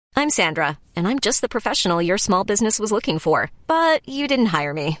I'm Sandra, and I'm just the professional your small business was looking for. But you didn't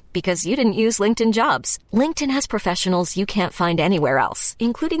hire me because you didn't use LinkedIn Jobs. LinkedIn has professionals you can't find anywhere else,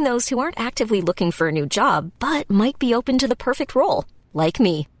 including those who aren't actively looking for a new job, but might be open to the perfect role, like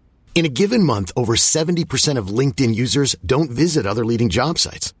me. In a given month, over 70% of LinkedIn users don't visit other leading job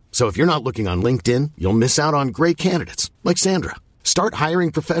sites. So if you're not looking on LinkedIn, you'll miss out on great candidates like Sandra. Start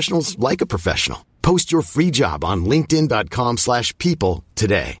hiring professionals like a professional. Post your free job on linkedin.com/people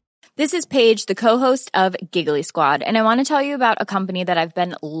today. This is Paige, the co-host of Giggly Squad, and I want to tell you about a company that I've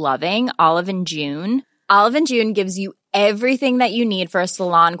been loving, Olive & June. Olive & June gives you everything that you need for a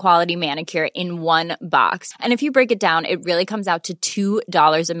salon-quality manicure in one box. And if you break it down, it really comes out to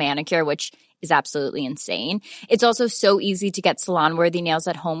 $2 a manicure, which is absolutely insane. It's also so easy to get salon-worthy nails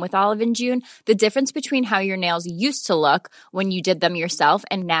at home with Olive & June. The difference between how your nails used to look when you did them yourself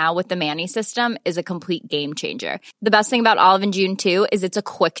and now with the Mani system is a complete game changer. The best thing about Olive & June, too, is it's a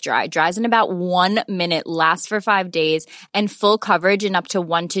quick dry. Dries in about 1 minute, lasts for 5 days, and full coverage in up to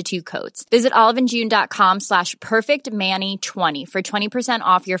 1 to 2 coats. Visit oliveandjune.com/perfectmani20 for 20%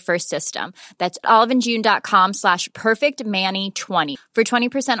 off your first system. That's oliveandjune.com/perfectmani20 for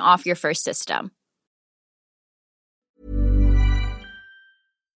 20% off your first system.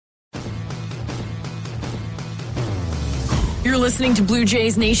 You're listening to Blue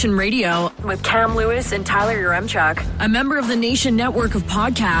Jays Nation Radio with Cam Lewis and Tyler Yaremchuk, a member of the Nation network of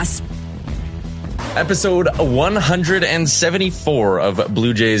podcasts. Episode 174 of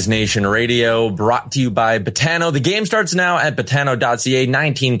Blue Jays Nation Radio, brought to you by Betano. The game starts now at betano.ca,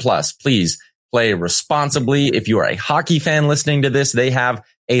 19 plus. Please play responsibly. If you are a hockey fan listening to this, they have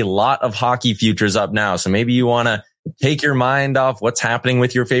a lot of hockey futures up now. So maybe you want to take your mind off what's happening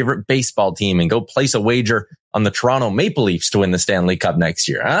with your favorite baseball team and go place a wager on the Toronto Maple Leafs to win the Stanley Cup next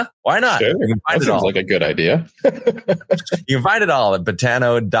year, huh? Why not? Sure. That sounds like a good idea. You can find it all at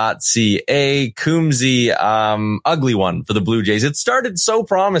betano.ca. Coombsy, ugly one for the Blue Jays. It started so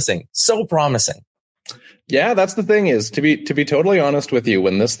promising. Yeah, that's the thing is, to be totally honest with you,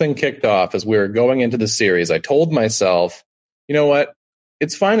 when this thing kicked off, as we were going into the series, I told myself, you know what?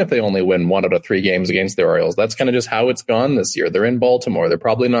 It's fine if they only win 1 out of 3 games against the Orioles. That's kind of just how it's gone this year. They're in Baltimore. They're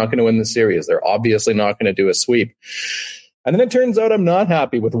probably not going to win the series. They're obviously not going to do a sweep. And then it turns out I'm not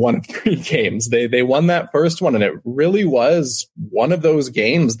happy with 1 of 3 games. They won that first one, and it really was one of those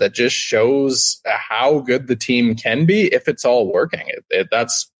games that just shows how good the team can be if it's all working.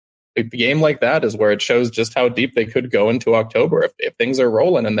 That's a game like that is where it shows just how deep they could go into October if things are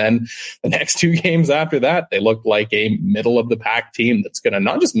rolling. And then the next 2 games after that, they look like a middle of the pack team that's going to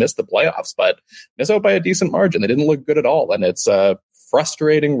not just miss the playoffs, but miss out by a decent margin. They didn't look good at all. And it's a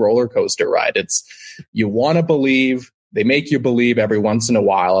frustrating roller coaster ride. You want to believe, they make you believe every once in a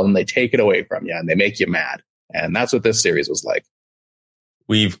while, and they take it away from you and they make you mad. And that's what this series was like.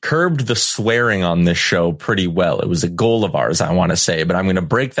 We've curbed the swearing on this show pretty well. It was a goal of ours, I want to say, but I'm going to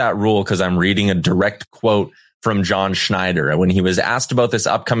break that rule because I'm reading a direct quote from John Schneider. When he was asked about this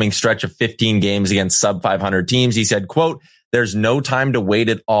upcoming stretch of 15 games against sub 500 teams, he said, quote, "There's no time to wait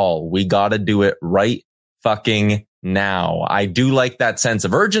at all. We got to do it right fucking now." I do like that sense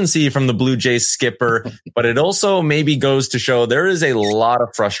of urgency from the Blue Jays skipper, but it also maybe goes to show there is a lot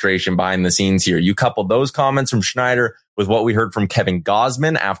of frustration behind the scenes here. You couple those comments from Schneider with what we heard from Kevin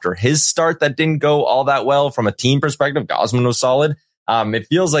Gausman after his start that didn't go all that well from a team perspective. Gausman was solid. It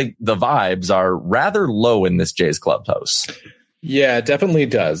feels like the vibes are rather low in this Jays clubhouse. Yeah, it definitely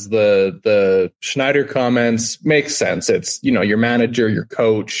does. The Schneider comments make sense. It's, your manager, your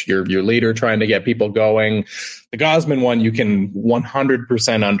coach, your leader trying to get people going. The Gausman one, you can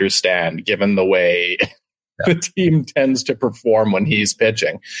 100% understand given the way the team tends to perform when he's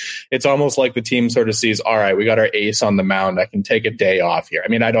pitching. It's almost like the team sort of sees, all right, we got our ace on the mound. I can take a day off here. I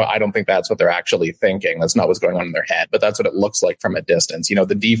mean, I don't think that's what they're actually thinking. That's not what's going on in their head, but that's what it looks like from a distance.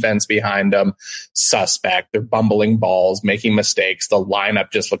 The defense behind them, suspect. They're bumbling balls, making mistakes. The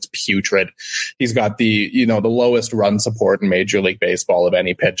lineup just looks putrid. He's got the lowest run support in Major League Baseball of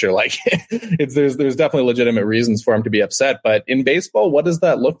any pitcher. Like there's definitely legitimate reasons for him to be upset. But in baseball, what does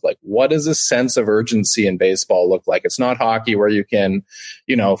that look like? What does a sense of urgency in baseball look like? It's not hockey where you can,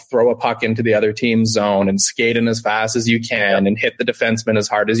 throw a puck into the other team's zone and skate in as fast as you can and hit the defenseman as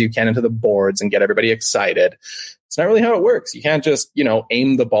hard as you can into the boards and get everybody excited. It's not really how it works. You can't just,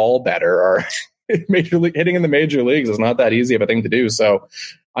 aim the ball better, or hitting in the major leagues is not that easy of a thing to do. So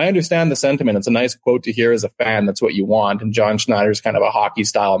I understand the sentiment. It's a nice quote to hear as a fan. That's what you want. And John Schneider's kind of a hockey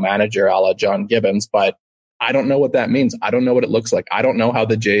style manager a la John Gibbons, but I don't know what that means. I don't know what it looks like. I don't know how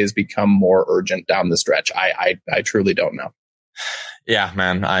the Jays become more urgent down the stretch. I truly don't know. Yeah,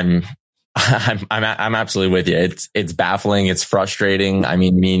 man, I'm I'm absolutely with you. It's baffling. It's frustrating. I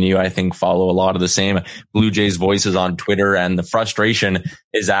mean, me and you, I think, follow a lot of the same Blue Jays voices on Twitter, and the frustration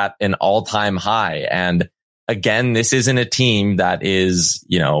is at an all-time high. And again, this isn't a team that is,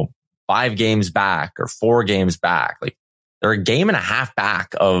 5 games back or 4 games back. Like, they're a game and a half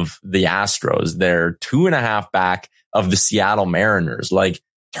back of the Astros. They're 2.5 back of the Seattle Mariners. Like,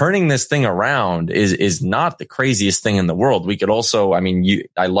 turning this thing around is not the craziest thing in the world. We could also,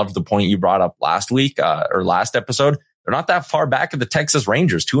 I loved the point you brought up last week, or last episode. They're not that far back of the Texas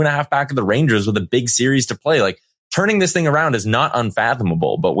Rangers, 2.5 back of the Rangers with a big series to play. Like, turning this thing around is not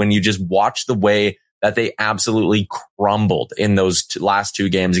unfathomable, but when you just watch the way that they absolutely crumbled in those last 2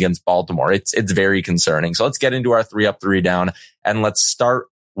 games against Baltimore, it's very concerning. So let's get into our 3 up, 3 down, and let's start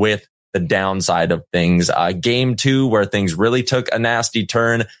with the downside of things. Game 2, where things really took a nasty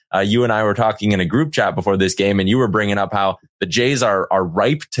turn. You and I were talking in a group chat before this game, and you were bringing up how the Jays are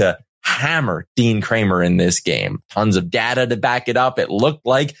ripe to hammer Dean Kramer in this game. Tons of data to back it up. It looked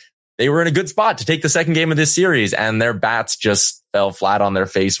like they were in a good spot to take the second game of this series, and their bats just fell flat on their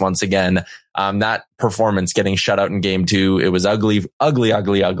face once again. That performance getting shut out in game 2, it was ugly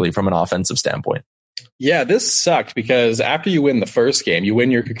from an offensive standpoint. Yeah, this sucked because after you win the first game, you win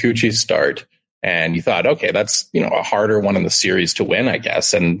your Kikuchi start, and you thought, okay, that's, a harder one in the series to win, I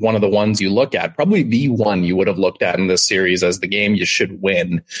guess. And one of the ones you look at, probably the one you would have looked at in this series as the game you should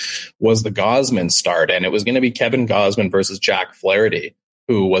win, was the Gausman start. And it was going to be Kevin Gausman versus Jack Flaherty,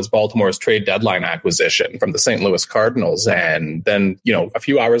 who was Baltimore's trade deadline acquisition from the St. Louis Cardinals. And then, a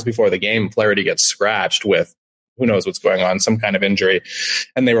few hours before the game, Flaherty gets scratched with who knows what's going on, some kind of injury.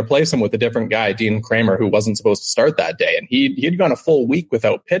 And they replace him with a different guy, Dean Kramer, who wasn't supposed to start that day. And he'd gone a full week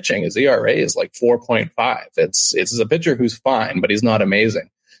without pitching. His ERA is like 4.5. It's a pitcher who's fine, but he's not amazing.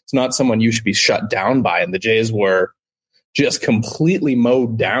 It's not someone you should be shut down by. And the Jays were just completely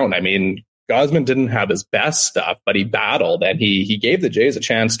mowed down. I mean, Gausman didn't have his best stuff, but he battled, and he gave the Jays a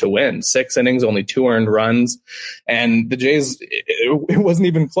chance to win. 6 innings, only 2 earned runs, and the Jays, it wasn't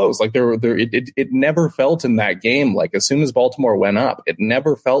even close. Like it never felt in that game, like as soon as Baltimore went up, it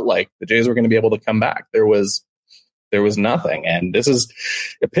never felt like the Jays were going to be able to come back. There was nothing. And this is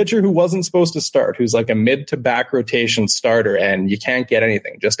a pitcher who wasn't supposed to start, who's like a mid to back rotation starter, and you can't get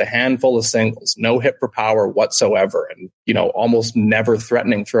anything, just a handful of singles, no hit for power whatsoever. And, almost never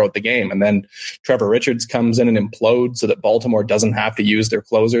threatening throughout the game. And then Trevor Richards comes in and implodes so that Baltimore doesn't have to use their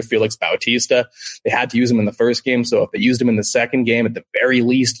closer, Felix Bautista. They had to use him in the first game. So if they used him in the second game, at the very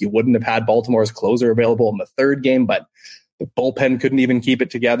least, you wouldn't have had Baltimore's closer available in the third game, but the bullpen couldn't even keep it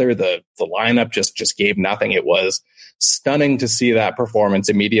together. The lineup just gave nothing. It was stunning to see that performance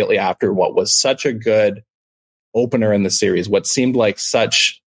immediately after what was such a good opener in the series, what seemed like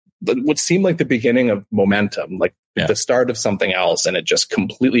the beginning of momentum, like the start of something else, and it just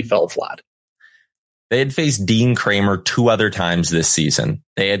completely fell flat. They had faced Dean Kramer 2 other times this season.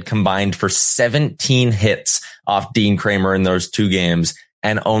 They had combined for 17 hits off Dean Kramer in those 2 games,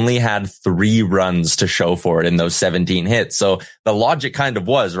 and only had 3 runs to show for it in those 17 hits. So the logic kind of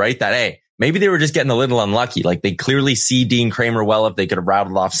was, right, that, hey, maybe they were just getting a little unlucky. Like, they clearly see Dean Kramer well if they could have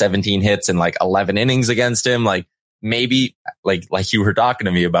rattled off 17 hits in like 11 innings against him. Like, maybe, like you were talking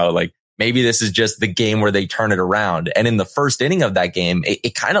to me about, like, maybe this is just the game where they turn it around. And in the first inning of that game,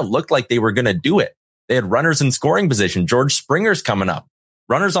 it kind of looked like they were going to do it. They had runners in scoring position. George Springer's coming up.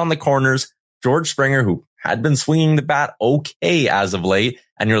 Runners on the corners. George Springer, who had been swinging the bat okay as of late.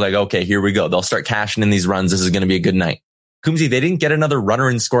 And you're like, okay, here we go. They'll start cashing in these runs. This is going to be a good night. Coombsy, they didn't get another runner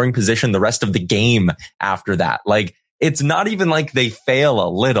in scoring position the rest of the game after that. Like, it's not even like they fail a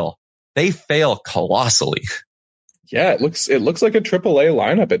little. They fail colossally. Yeah, it looks like a AAA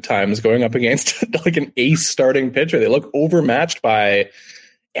lineup at times going up against like an ace starting pitcher. They look overmatched by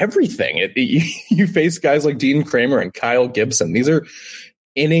everything. You face guys like Dean Kramer and Kyle Gibson. These are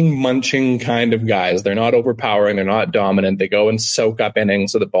inning munching kind of guys. They're not overpowering. They're not dominant. They go and soak up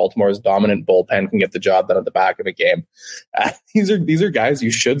innings so that Baltimore's dominant bullpen can get the job done at the back of a game. These are guys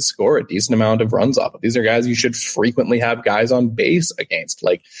you should score a decent amount of runs off of. These are guys you should frequently have guys on base against.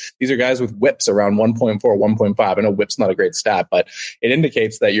 Like, these are guys with whips around 1.4, 1.5. I know whip's not a great stat, but it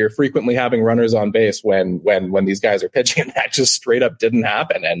indicates that you're frequently having runners on base when these guys are pitching, and that just straight up didn't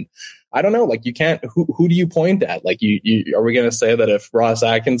happen. And I don't know, like, you can't, who do you point at? Like, you are we going to say that if Ross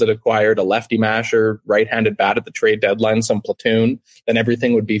Atkins had acquired a lefty masher right-handed bat at the trade deadline, some platoon, then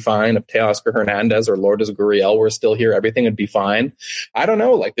everything would be fine? If Teoscar Hernandez or Lourdes Gurriel were still here, everything would be fine. I don't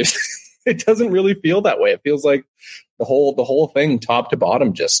know, like, it doesn't really feel that way. It feels like the whole thing top to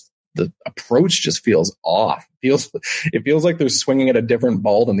bottom just the approach just feels off. It feels like they're swinging at a different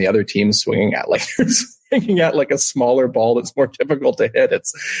ball than the other team's swinging at. Like they're swinging at like a smaller ball that's more difficult to hit.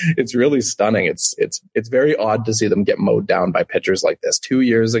 It's really stunning. It's very odd to see them get mowed down by pitchers like this. 2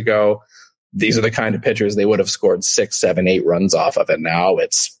 years ago, these are the kind of pitchers they would have scored 6, 7, 8 runs off of. And now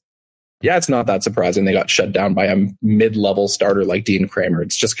it's not that surprising. They got shut down by a mid-level starter like Dean Kramer.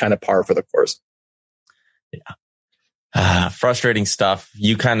 It's just kind of par for the course. Yeah. Frustrating stuff.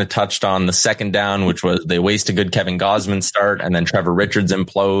 You kind of touched on the second down, which was they waste a good Kevin Gausman start, and then Trevor Richards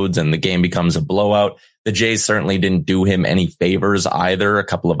implodes and the game becomes a blowout. The Jays certainly didn't do him any favors either. A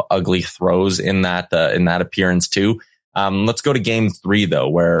couple of ugly throws in that appearance too. Let's go to game 3 though,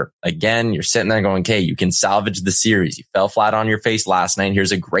 where again, you're sitting there going, okay, you can salvage the series. You fell flat on your face last night.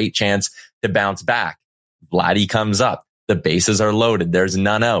 Here's a great chance to bounce back. Vladdy comes up. The bases are loaded. There's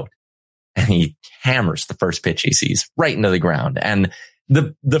none out. And he hammers the first pitch he sees right into the ground. And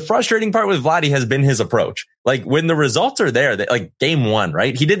the frustrating part with Vladdy has been his approach. Like when the results are there, like game 1,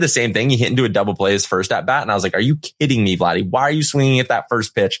 right? He did the same thing. He hit into a double play his first at bat. And I was like, are you kidding me, Vladdy? Why are you swinging at that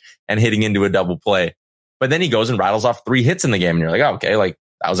first pitch and hitting into a double play? But then he goes and rattles off 3 hits in the game. And you're like, oh, okay, like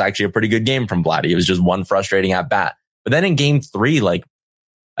that was actually a pretty good game from Vladdy. It was just one frustrating at bat. But then in game 3, like,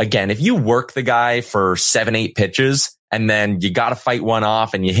 again, if you work the guy for 7, 8 pitches and then you got to fight one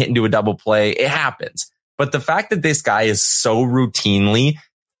off and you hit into a double play, it happens. But the fact that this guy is so routinely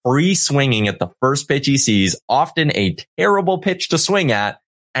free swinging at the first pitch he sees, often a terrible pitch to swing at,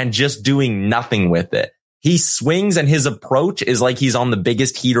 and just doing nothing with it. He swings and his approach is like he's on the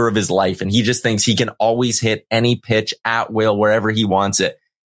biggest heater of his life. And he just thinks he can always hit any pitch at will, wherever he wants it.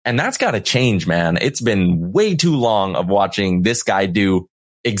 And that's got to change, man. It's been way too long of watching this guy do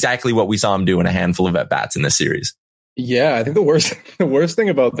exactly what we saw him do in a handful of at-bats in this series. Yeah, I think the worst thing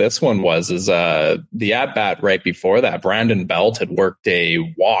about this one was the at-bat right before that. Brandon Belt had worked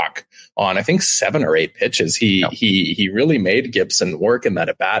a walk on, I think, 7 or 8 pitches. He really made Gibson work in that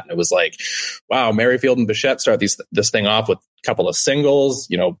at-bat. And it was like, wow, Merrifield and Bichette start this thing off with a couple of singles.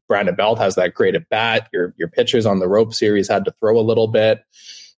 You know, Brandon Belt has that great at-bat. Your pitchers on the rope series had to throw a little bit.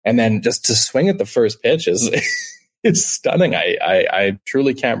 And then just to swing at the first pitch is... It's stunning. I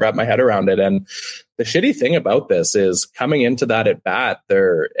truly can't wrap my head around it. And the shitty thing about this is coming into that at bat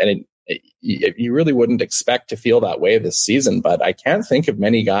there, and you really wouldn't expect to feel that way this season, but I can't think of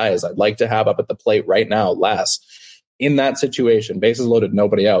many guys I'd like to have up at the plate right now less in that situation, bases loaded,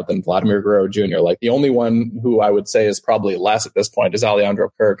 nobody out, than Vladimir Guerrero Jr. Like the only one who I would say is probably less at this point is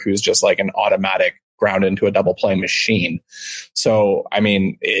Alejandro Kirk, who's just like an automatic ground into a double play machine. So, I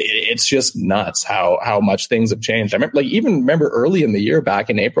mean, it's just nuts how much things have changed. I remember early in the year back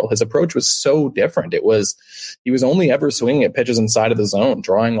in April, his approach was so different. He was only ever swinging at pitches inside of the zone,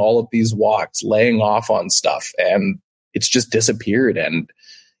 drawing all of these walks, laying off on stuff, and it's just disappeared. And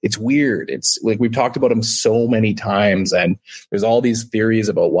it's weird. It's like we've talked about him so many times, and there's all these theories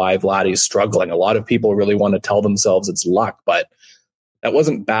about why Vladdy's struggling. A lot of people really want to tell themselves it's luck, but that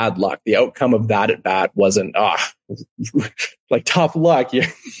wasn't bad luck. The outcome of that at bat wasn't like tough luck. You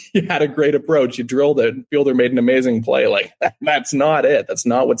had a great approach. You drilled it. Fielder made an amazing play. Like that's not it. That's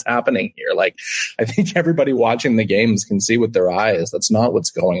not what's happening here. Like I think everybody watching the games can see with their eyes. That's not what's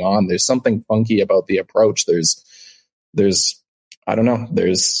going on. There's something funky about the approach. There's I don't know.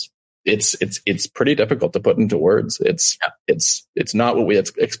 It's pretty difficult to put into words. It's not what we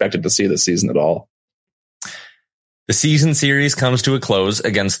expected to see this season at all. The season series comes to a close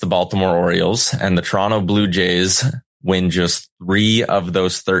against the Baltimore Orioles, and the Toronto Blue Jays win just 3 of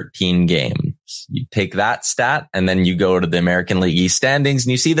those 13 games. You take that stat, and then you go to the American League East standings,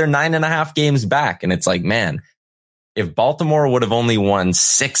 and you see they're 9.5 games back. And it's like, man, if Baltimore would have only won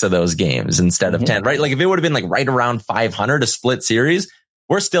 6 of those games instead of 10, right? Like if it would have been like right around 500, a split series,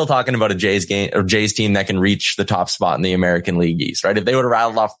 we're still talking about a Jays team that can reach the top spot in the American League East, right? If they would have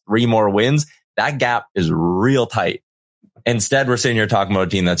rattled off 3 more wins, that gap is real tight. Instead, we're sitting here talking about a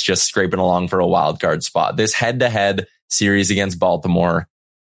team that's just scraping along for a wild card spot. This head-to-head series against Baltimore,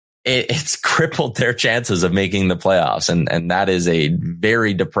 it's crippled their chances of making the playoffs. And that is a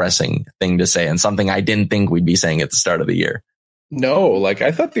very depressing thing to say, and something I didn't think we'd be saying at the start of the year. No, like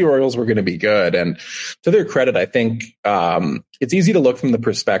I thought the Orioles were going to be good. And to their credit, I think it's easy to look from the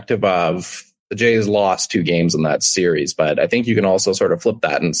perspective of the Jays lost 2 games in that series, but I think you can also sort of flip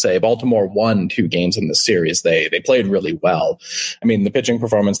that and say Baltimore won 2 games in the series. They played really well. I mean, the pitching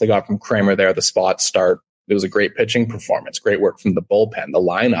performance they got from Kramer there, the spot start It was a great pitching performance, great work from the bullpen, the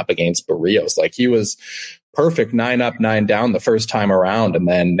lineup against Barrios. Like, he was perfect 9 up, 9 down the first time around. And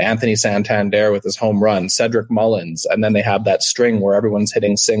then Anthony Santander with his home run, Cedric Mullins. And then they have that string where everyone's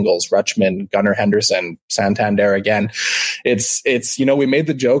hitting singles, Rutschman, Gunnar Henderson, Santander again. It's, we made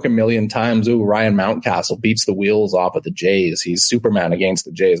the joke a million times. Ooh, Ryan Mountcastle beats the wheels off of the Jays. He's Superman against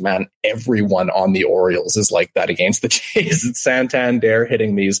the Jays. Man, everyone on the Orioles is like that against the Jays. It's Santander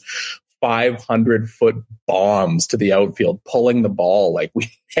hitting these 500-foot bombs to the outfield, pulling the ball. Like,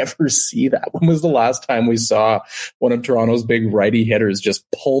 we never see that. When was the last time we saw one of Toronto's big righty hitters just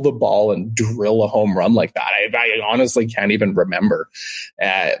pull the ball and drill a home run like that? I honestly can't even remember.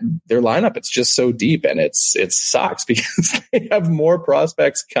 Their lineup, it's just so deep, and it sucks because they have more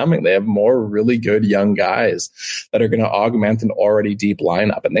prospects coming. They have more really good young guys that are going to augment an already deep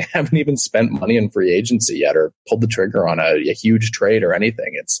lineup, and they haven't even spent money in free agency yet or pulled the trigger on a huge trade or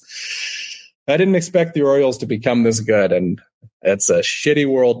anything. I didn't expect the Orioles to become this good, and it's a shitty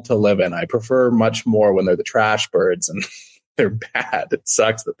world to live in. I prefer much more when they're the trash birds and they're bad. It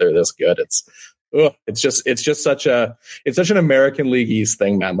sucks that they're this good. It's just such an American League East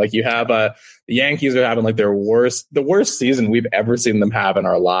thing, man. Like, you have the Yankees are having like the worst season we've ever seen them have in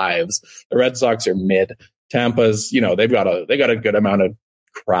our lives. The Red Sox are mid. Tampa's, they've got a good amount of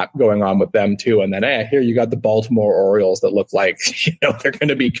crap going on with them too. And then here you got the Baltimore Orioles that look like they're going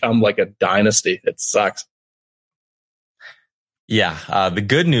to become like a dynasty. It sucks. Yeah, the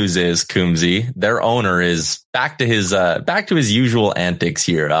good news is, Coombsy, their owner is back to his usual antics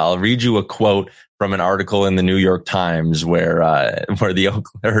here. I'll read you a quote from an article in the New York Times where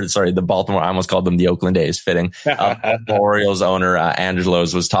the Baltimore, I almost called them the Oakland A's, fitting. Orioles owner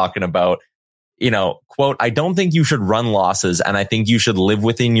Angelos was talking about, quote, "I don't think you should run losses, and I think you should live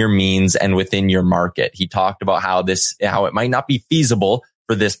within your means and within your market." He talked about how it might not be feasible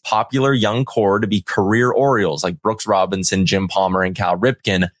for this popular young core to be career Orioles like Brooks Robinson, Jim Palmer, and Cal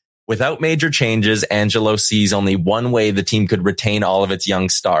Ripken. Without major changes, Angelo sees only one way the team could retain all of its young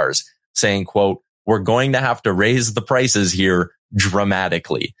stars, saying, quote, "We're going to have to raise the prices here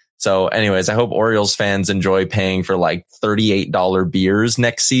dramatically." So anyways, I hope Orioles fans enjoy paying for like $38 beers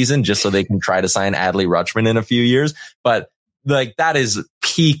next season just so they can try to sign Adley Rutschman in a few years. But like, that is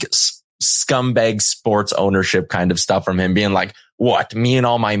peak scumbag sports ownership kind of stuff from him, being like, what, me and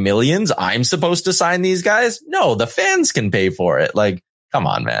all my millions? I'm supposed to sign these guys? No, the fans can pay for it. Like, come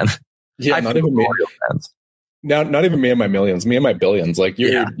on, man. Yeah, not even me. Fans. Not even me and my millions, me and my billions. Like,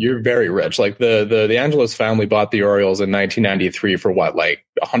 you're very rich. Like, the Angelos family bought the Orioles in 1993 for what, like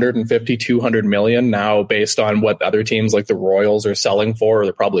 150, 200 million. Now, based on what other teams like the Royals are selling for,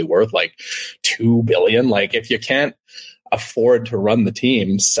 they're probably worth like 2 billion. Like, if you can't afford to run the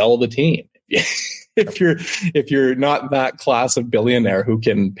team, sell the team. If you're not that class of billionaire who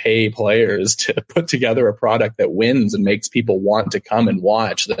can pay players to put together a product that wins and makes people want to come and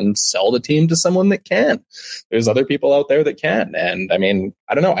watch, then sell the team to someone that can. There's other people out there that can. And I mean,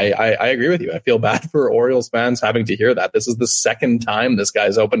 I don't know. I agree with you. I feel bad for Orioles fans having to hear that. This is the second time this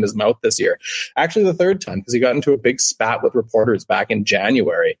guy's opened his mouth this year. Actually, the third time, because he got into a big spat with reporters back in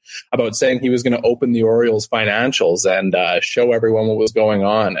January about saying he was going to open the Orioles financials and show everyone what was going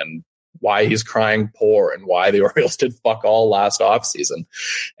on and why he's crying poor and why the Orioles did fuck all last offseason.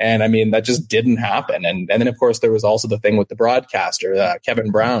 And I mean, that just didn't happen. And then, of course, there was also the thing with the broadcaster,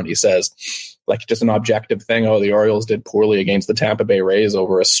 Kevin Brown. He says, like, just an objective thing, the Orioles did poorly against the Tampa Bay Rays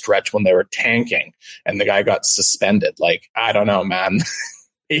over a stretch when they were tanking, and the guy got suspended. Like, I don't know, man.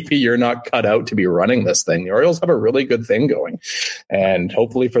 Maybe you're not cut out to be running this thing. The Orioles have a really good thing going. And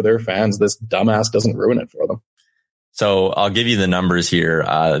hopefully for their fans, this dumbass doesn't ruin it for them. So I'll give you the numbers here.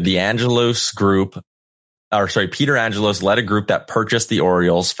 The Angelos group, Peter Angelos led a group that purchased the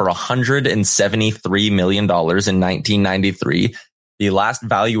Orioles for $173 million in 1993. The last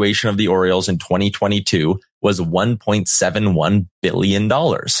valuation of the Orioles in 2022 was $1.71 billion.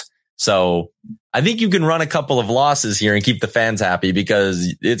 So I think you can run a couple of losses here and keep the fans happy,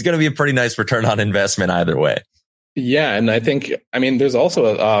 because it's going to be a pretty nice return on investment either way. Yeah, and I think, there's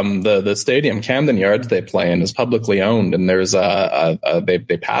also the stadium, Camden Yards, they play in is publicly owned, and there's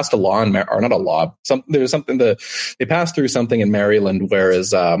they passed a law or not a law. They passed through something in Maryland,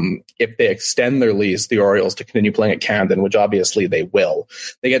 whereas if they extend their lease, the Orioles, to continue playing at Camden, which obviously they will,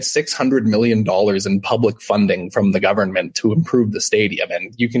 they get $600 million in public funding from the government to improve the stadium,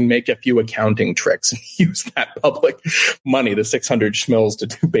 and you can make a few accounting tricks and use that public money, the 600 schmills, to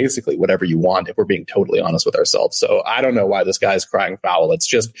do basically whatever you want, if we're being totally honest with ourselves. So I don't know why this guy's crying foul.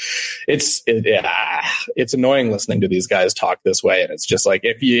 It's annoying listening to these guys talk this way. And it's just like,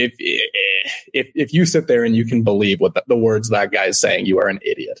 if you sit there and you can believe what the words that guy's saying, you are an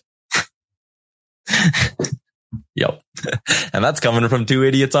idiot. Yep. And that's coming from two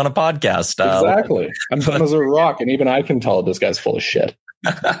idiots on a podcast. Exactly. I'm dumb as a rock, and even I can tell this guy's full of shit.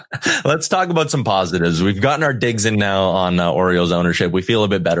 Let's talk about some positives. We've gotten our digs in now on Orioles ownership. We feel a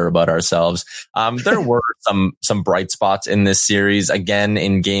bit better about ourselves. There were some bright spots in this series. Again,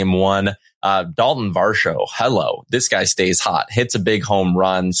 in game one, Dalton Varsho, hello. This guy stays hot, hits a big home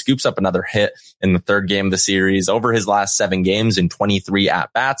run, scoops up another hit in the third game of the series. Over his last 7 games in 23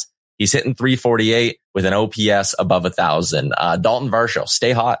 at-bats, he's hitting .348 with an OPS above 1,000. Dalton Varsho,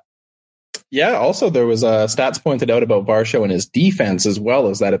 stay hot. Yeah, also there was stats pointed out about Varsho and his defense as well,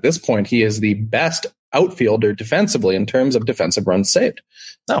 as that at this point he is the best outfielder defensively in terms of defensive runs saved.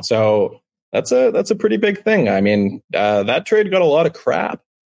 Oh. So that's a pretty big thing. I mean, that trade got a lot of crap.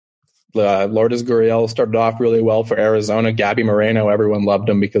 Lourdes Gurriel started off really well for Arizona. Gabby Moreno, everyone loved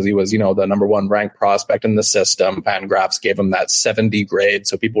him because he was, the number 1 ranked prospect in the system. Fangraphs gave him that 70 grade,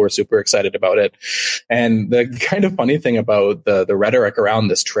 so people were super excited about it. And the kind of funny thing about the rhetoric around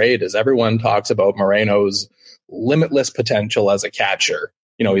this trade is everyone talks about Moreno's limitless potential as a catcher.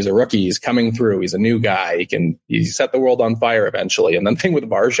 He's a rookie. He's coming through. He's a new guy. He set the world on fire eventually. And the thing with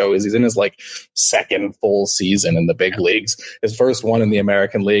Varsho is he's in his second full season in the big leagues, his first one in the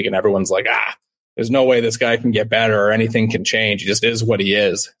American League. And everyone's like, there's no way this guy can get better or anything can change. He just is what he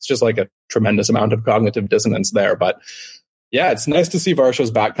is. It's just like a tremendous amount of cognitive dissonance there. But yeah, it's nice to see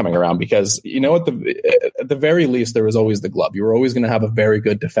Varsho's back coming around because, at the very least, there was always the glove. You were always going to have a very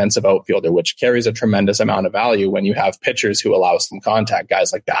good defensive outfielder, which carries a tremendous amount of value when you have pitchers who allow some contact,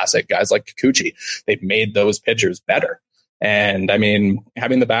 guys like Bassett, guys like Kikuchi. They've made those pitchers better. And I mean,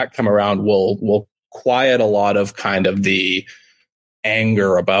 having the back come around will quiet a lot of kind of the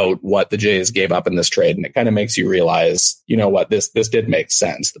anger about what the Jays gave up in this trade. And it kind of makes you realize, what, this did make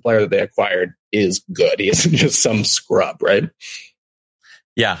sense. The player that they acquired is good. He isn't just some scrub, right?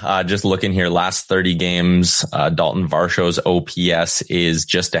 Yeah, just looking here, last 30 games, Dalton Varsho's OPS is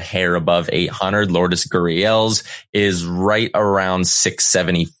just a hair above 800. Lourdes Gurriel's is right around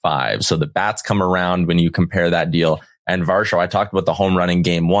 675. So the bats come around when you compare that deal. And Varsho, I talked about the home run in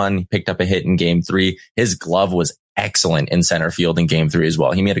game 1. He picked up a hit in game 3. His glove was excellent in center field in game 3 as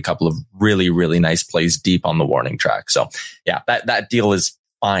well. He made a couple of really, really nice plays deep on the warning track. So yeah, that deal is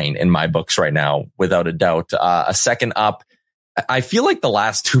fine in my books right now, without a doubt. A second up, I feel like the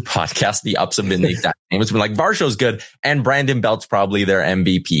last 2 podcasts, the ups have been the exact same. It's been like Varsho's good and Brandon Belt's probably their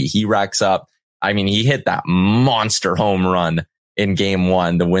MVP. He racks up. I mean, he hit that monster home run in game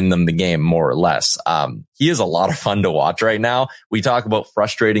 1 to win them the game, more or less. He is a lot of fun to watch right now. We talk about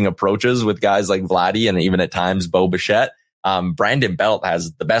frustrating approaches with guys like Vladdy and even at times Bo Bichette. Brandon Belt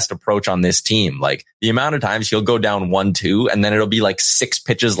has the best approach on this team. Like the amount of times he'll go down 1-2 and then it'll be like 6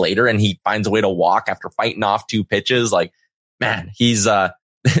 pitches later and he finds a way to walk after fighting off 2 pitches. Like, man, he's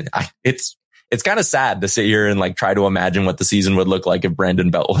it's kind of sad to sit here and try to imagine what the season would look like if Brandon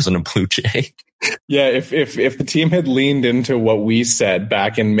Belt wasn't a Blue Jay. Yeah, if the team had leaned into what we said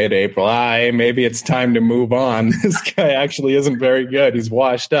back in mid-April, maybe it's time to move on. This guy actually isn't very good. He's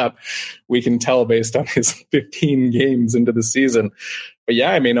washed up. We can tell based on his 15 games into the season. But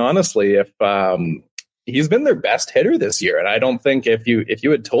yeah, I mean, honestly, if he's been their best hitter this year, and I don't think if you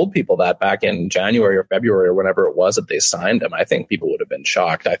had told people that back in January or February or whenever it was that they signed him, I think people would have been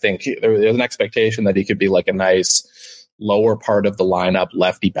shocked. I think there's an expectation that he could be like a nice lower part of the lineup,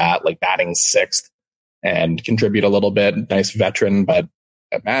 lefty bat, like batting 6th and contribute a little bit. Nice veteran, but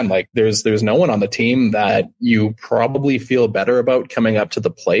man, there's no one on the team that you probably feel better about coming up to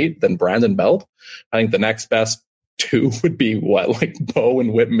the plate than Brandon Belt. I think the next best 2 would be Bo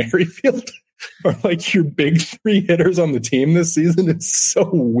and Whit Merrifield are your big 3 hitters on the team this season. It's so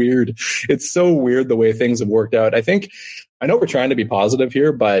weird. It's so weird the way things have worked out. I know we're trying to be positive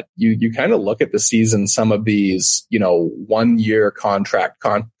here, but you kind of look at the season some of these, 1-year contract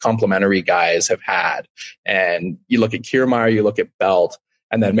complimentary guys have had. And you look at Kiermaier, you look at Belt,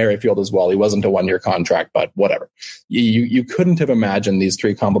 and then Merrifield as well. He wasn't a 1-year contract, but whatever. You couldn't have imagined these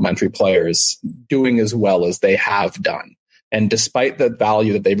 3 complimentary players doing as well as they have done. And despite the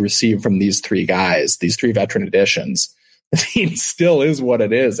value that they've received from these 3 guys, these 3 veteran additions, the team still is what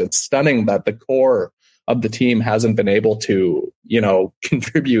it is. It's stunning that the core of the team hasn't been able to,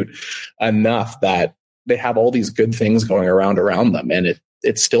 contribute enough that they have all these good things going around them. And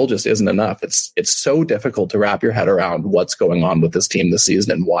it still just isn't enough. It's so difficult to wrap your head around what's going on with this team this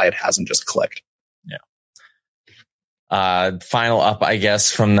season and why it hasn't just clicked. Yeah. Final up, I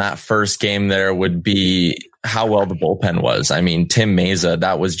guess, from that first game there would be how well the bullpen was. I mean, Tim Meza,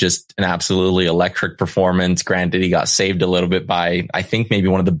 that was just an absolutely electric performance. Granted, he got saved a little bit by, I think, maybe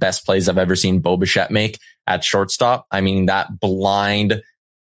one of the best plays I've ever seen Bo Bichette make at shortstop. I mean, that blind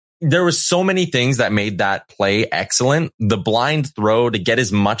there was so many things that made that play excellent. The blind throw to get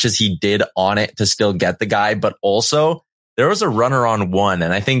as much as he did on it to still get the guy, but also there was a runner on one.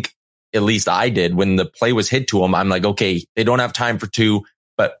 And I think at least I did when the play was hit to him. I'm like, okay, they don't have time for two,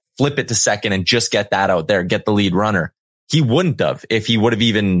 but flip it to second and just get that out there, get the lead runner. He wouldn't have if he would have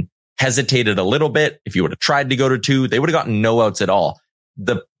even hesitated a little bit. If he would have tried to go to two, they would have gotten no outs at all.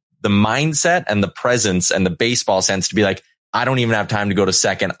 The mindset and the presence and the baseball sense to be like, I don't even have time to go to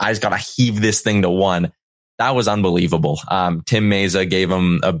second. I just got to heave this thing to one. That was unbelievable. Tim Meza gave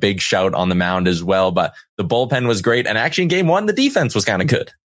him a big shout on the mound as well, but the bullpen was great. And actually in game one, the defense was kind of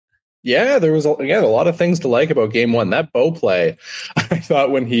good. Yeah, there was a lot of things to like about game one. That Bo play, I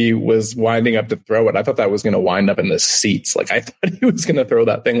thought when he was winding up to throw it, I thought that was going to wind up in the seats. Like I thought he was going to throw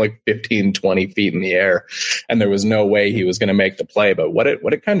that thing like 15, 20 feet in the air, and there was no way he was going to make the play. But what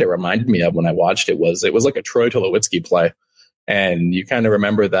it kind of reminded me of when I watched it was like a Troy Tulowitzki play. And you kind of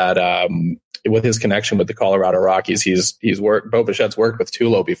remember that with his connection with the Colorado Rockies, Bo Bichette's worked with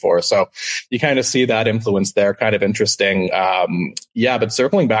Tulo before. So you kind of see that influence there, kind of interesting. But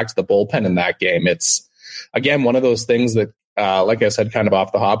circling back to the bullpen in that game, it's, again, one of those things that, like I said, kind of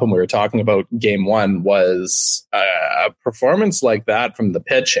off the hop when we were talking about game one, was a performance like that from the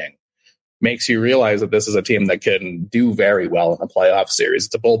pitching makes you realize that this is a team that can do very well in a playoff series.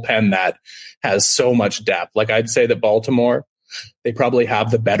 It's a bullpen that has so much depth. Like I'd say that Baltimore, they probably have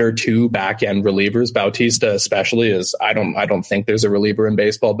the better two back-end relievers. Bautista especially is, I don't think there's a reliever in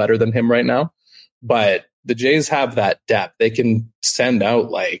baseball better than him right now. But the Jays have that depth. They can send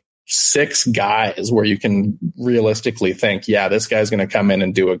out like 6 guys where you can realistically think, yeah, this guy's going to come in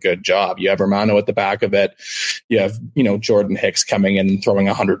and do a good job. You have Romano at the back of it. You have, Jordan Hicks coming in and throwing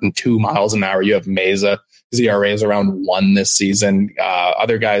 102 miles an hour. You have Meza. His ERA is around 1 this season.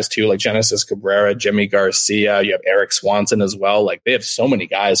 Other guys too, like Genesis Cabrera, Jimmy Garcia. You have Eric Swanson as well. Like they have so many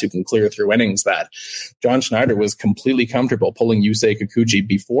guys who can clear through innings that John Schneider was completely comfortable pulling Yusei Kikuchi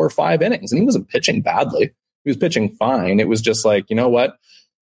before 5 innings. And he wasn't pitching badly. He was pitching fine. It was just like, you know what?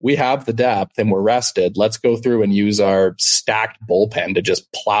 We have the depth and we're rested. Let's go through and use our stacked bullpen to just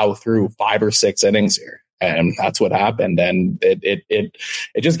plow through 5 or 6 innings here. And that's what happened. And it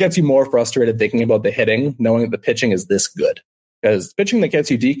just gets you more frustrated thinking about the hitting, knowing that the pitching is this good. Because pitching that gets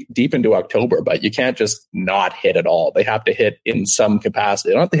you deep into October, but you can't just not hit at all. They have to hit in some capacity.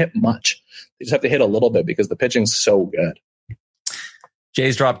 They don't have to hit much. They just have to hit a little bit because the pitching's so good.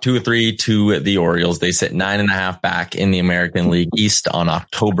 Jays dropped 2-3 to the Orioles. They sit 9.5 back in the American League East on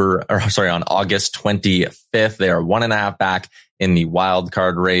August 25th. They are 1.5 back in the wild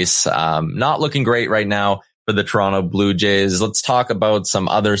card race. Not looking great right now for the Toronto Blue Jays. Let's talk about some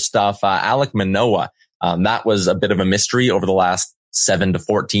other stuff. Alek Manoah. That was a bit of a mystery over the last 7 to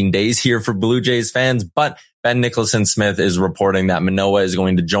 14 days here for Blue Jays fans, but Ben Nicholson-Smith is reporting that Manoah is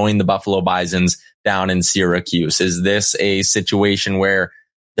going to join the Buffalo Bisons down in Syracuse. Is this a situation where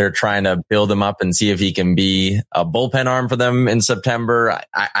they're trying to build him up and see if he can be a bullpen arm for them in September?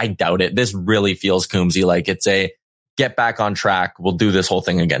 I doubt it. This really feels Coombsy like it's a get back on track. We'll do this whole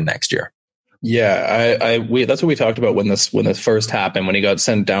thing again next year. Yeah, that's what we talked about when this first happened, when he got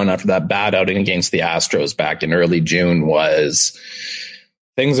sent down after that bad outing against the Astros back in early June, was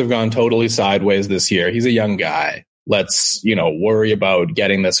things have gone totally sideways this year. He's a young guy. Let's, worry about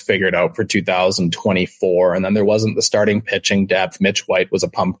getting this figured out for 2024. And then there wasn't the starting pitching depth. Mitch White was a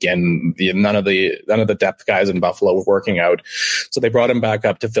pumpkin. None of the depth guys in Buffalo were working out. So they brought him back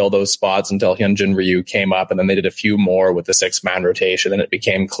up to fill those spots until Hyunjin Ryu came up. And then they did a few more with the 6-man rotation. And it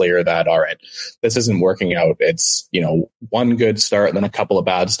became clear that, all right, this isn't working out. It's, one good start and then a couple of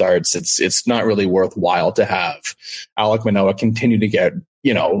bad starts. It's not really worthwhile to have Alek Manoah continue to get,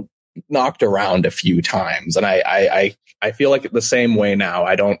 knocked around a few times. And I feel like the same way now.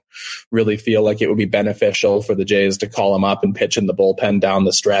 I don't really feel like it would be beneficial for the Jays to call him up and pitch in the bullpen down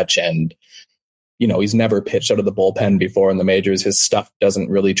the stretch. And, he's never pitched out of the bullpen before in the majors. His stuff doesn't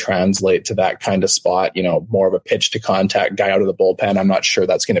really translate to that kind of spot, more of a pitch to contact guy out of the bullpen. I'm not sure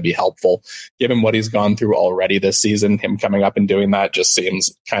that's going to be helpful. Given what he's gone through already this season, him coming up and doing that just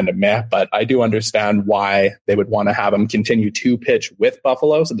seems kind of meh. But I do understand why they would want to have him continue to pitch with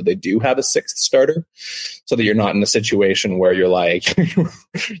Buffalo so that they do have a 6th starter, so that you're not in a situation where you're like,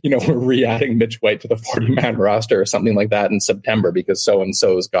 we're re-adding Mitch White to the 40-man roster or something like that in September because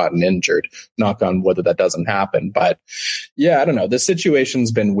so-and-so has gotten injured. Knock on wood that doesn't happen. But yeah, I don't know. This situation's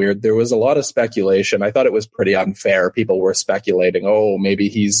been weird. There was a lot of speculation. I thought it was pretty unfair. People were speculating, oh, maybe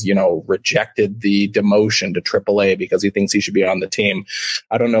he's, rejected the demotion to AAA because he thinks he should be on the team.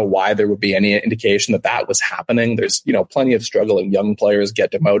 I don't know why there would be any indication that was happening. There's, plenty of struggling young players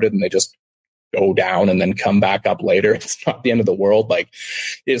get demoted and they just go down and then come back up later. It's not the end of the world. Like,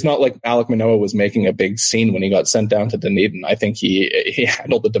 it's not like Alek Manoah was making a big scene when he got sent down to Dunedin. I think he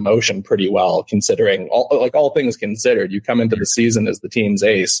handled the demotion pretty well, considering all things considered. You come into the season as the team's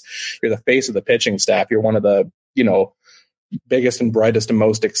ace. You're the face of the pitching staff. You're one of the, biggest and brightest and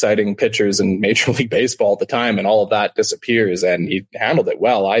most exciting pitchers in Major League Baseball at the time, and all of that disappears, and he handled it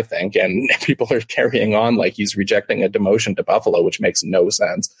well, I think, and people are carrying on like he's rejecting a demotion to Buffalo, which makes no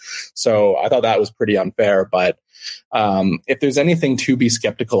sense. So I thought that was pretty unfair, but if there's anything to be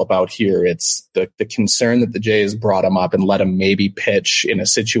skeptical about here, it's the concern that the Jays brought him up and let him maybe pitch in a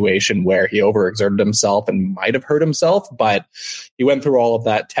situation where he overexerted himself and might have hurt himself. But he went through all of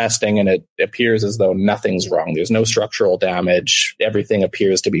that testing, and it appears as though nothing's wrong. There's no structural damage. Everything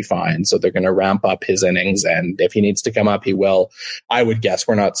appears to be fine. So they're going to ramp up his innings, and if he needs to come up, he will. I would guess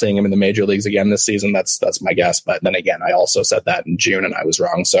we're not seeing him in the major leagues again this season. That's my guess. But then again, I also said that in June, and I was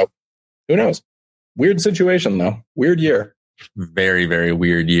wrong. So who knows? Weird situation, though. Weird year. Very, very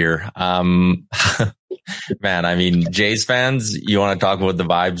weird year. Man, I mean, Jays fans, you want to talk about the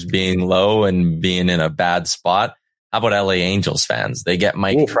vibes being low and being in a bad spot? How about LA Angels fans? They get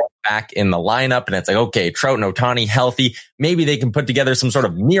Mike Trout back in the lineup, and it's like, okay, Trout and Ohtani healthy. Maybe they can put together some sort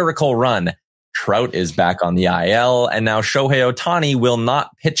of miracle run. Trout is back on the IL, and now Shohei Ohtani will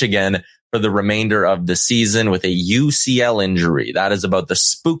not pitch again for the remainder of the season with a UCL injury. That is about the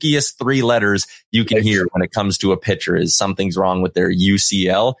spookiest 3 letters you can hear when it comes to a pitcher, is something's wrong with their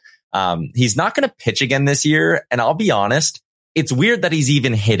UCL. He's not going to pitch again this year. And I'll be honest, it's weird that he's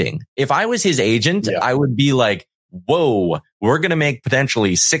even hitting. If I was his agent, I would be like, whoa, we're going to make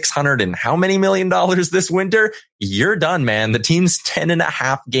potentially $600 and how many million this winter? You're done, man. The team's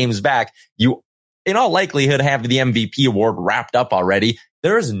 10.5 games back. You, in all likelihood, have the MVP award wrapped up already.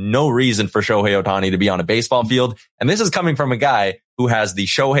 There is no reason for Shohei Ohtani to be on a baseball field. And this is coming from a guy who has the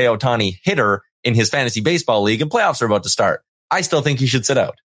Shohei Ohtani hitter in his fantasy baseball league, and playoffs are about to start. I still think he should sit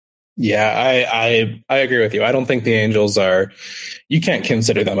out. Yeah, I agree with you. I don't think the Angels you can't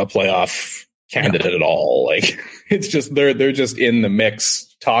consider them a playoff candidate at all. Like, it's just, they're just in the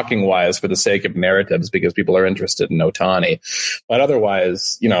mix talking wise for the sake of narratives because people are interested in Ohtani. But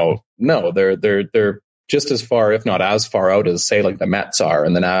otherwise, no, they're just as far, if not as far out as, say, like the Mets are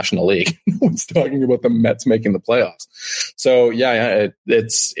in the National League. No one's talking about the Mets making the playoffs. So yeah,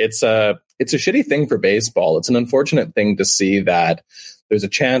 it's a shitty thing for baseball. It's an unfortunate thing to see that there's a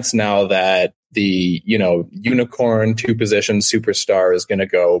chance now that the, unicorn 2-position superstar is going to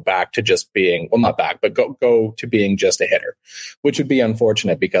go back to just being, well, not back, but go to being just a hitter, which would be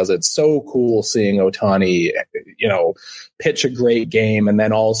unfortunate because it's so cool seeing Ohtani, pitch a great game and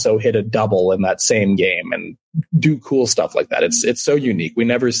then also hit a double in that same game and do cool stuff like that. It's so unique. We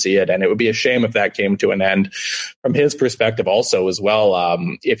never see it. And it would be a shame if that came to an end from his perspective also as well.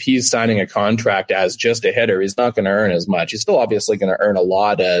 If he's signing a contract as just a hitter, he's not going to earn as much. He's still obviously going to earn a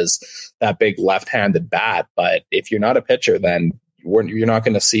lot as that big left-handed bat. But if you're not a pitcher, then you're not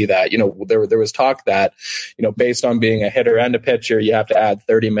going to see that. There was talk that, based on being a hitter and a pitcher, you have to add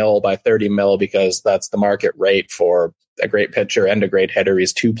 30 mil by 30 mil because that's the market rate for a great pitcher and a great hitter.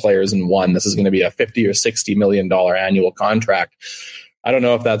 He's 2 players in one. This is going to be a $50 or $60 million annual contract. I don't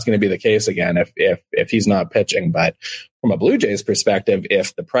know if that's going to be the case again if he's not pitching. But from a Blue Jays perspective,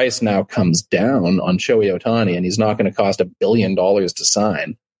 if the price now comes down on Shohei Ohtani and he's not going to cost $1 billion to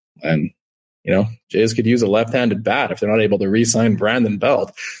sign, and Jays could use a left-handed bat if they're not able to re-sign Brandon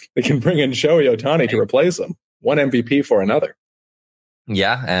Belt. They can bring in Shohei Ohtani to replace him. One MVP for another.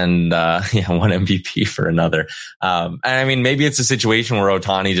 Yeah, and one MVP for another. And I mean, maybe it's a situation where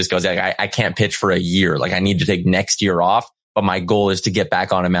Ohtani just goes, I can't pitch for a year. Like, I need to take next year off, but my goal is to get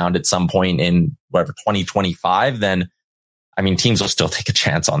back on a mound at some point in 2025. Then, I mean, teams will still take a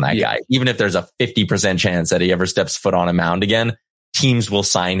chance on that guy. Even if there's a 50% chance that he ever steps foot on a mound again, teams will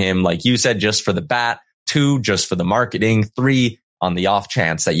sign him, like you said, just for the bat, 2, just for the marketing, 3, on the off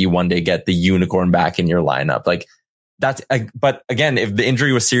chance that you one day get the unicorn back in your lineup. Like, that's, but again, if the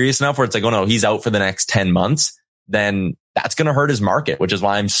injury was serious enough where it's like, oh no, he's out for the next 10 months, then that's going to hurt his market, which is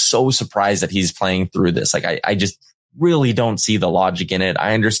why I'm so surprised that he's playing through this. Like, I just really don't see the logic in it.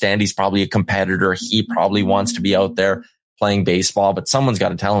 I understand he's probably a competitor. He probably wants to be out there playing baseball, but someone's got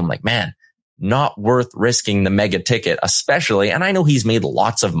to tell him, like, man, not worth risking the mega ticket, especially. And I know he's made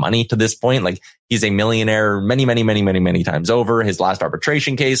lots of money to this point. Like, he's a millionaire many times over. His last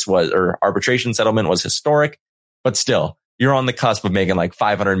arbitration settlement was historic, but still, you're on the cusp of making like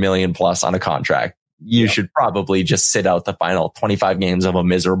 500 million plus on a contract. You should probably just sit out the final 25 games of a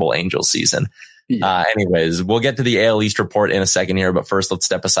miserable Angels season. Anyways, we'll get to the AL East report in a second here, but first let's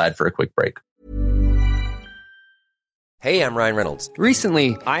step aside for a quick break. Hey, I'm Ryan Reynolds.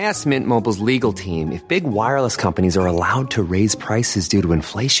 Recently, I asked Mint Mobile's legal team if big wireless companies are allowed to raise prices due to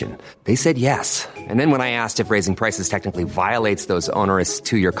inflation. They said yes. And then when I asked if raising prices technically violates those onerous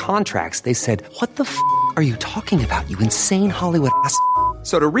two-year contracts, they said, "What the f*** are you talking about, you insane Hollywood ass?"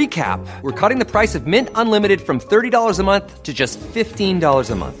 So to recap, we're cutting the price of Mint Unlimited from $30 a month to just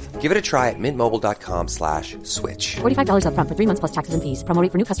 $15 a month. Give it a try at mintmobile.com/switch. $45 up front for 3 months plus taxes and fees. Promo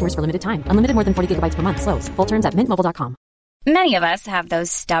rate for new customers for limited time. Unlimited more than 40 gigabytes per month. Slows full terms at mintmobile.com. Many of us have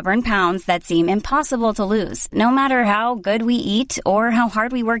those stubborn pounds that seem impossible to lose, no matter how good we eat or how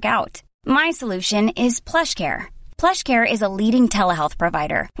hard we work out. My solution is PlushCare. PlushCare is a leading telehealth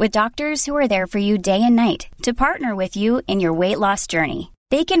provider with doctors who are there for you day and night to partner with you in your weight loss journey.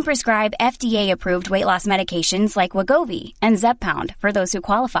 They can prescribe FDA-approved weight loss medications like Wegovy and Zepbound for those who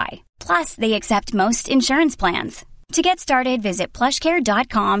qualify. Plus, they accept most insurance plans. To get started, visit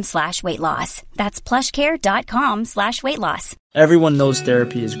plushcare.com/weightloss. That's plushcare.com/weightloss. Everyone knows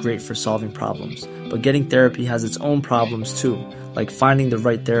therapy is great for solving problems, but getting therapy has its own problems too, like finding the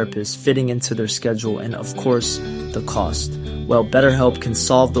right therapist, fitting into their schedule, and of course, the cost. Well, BetterHelp can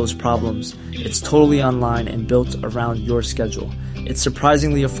solve those problems. It's totally online and built around your schedule. It's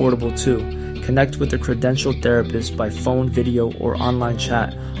surprisingly affordable too. Connect with a credentialed therapist by phone, video, or online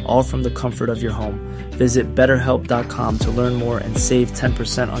chat, all from the comfort of your home. Visit BetterHelp.com to learn more and save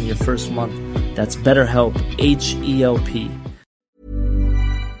 10% on your first month. That's BetterHelp, H-E-L-P.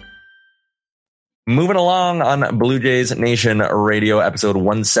 Moving along on Blue Jays Nation Radio, episode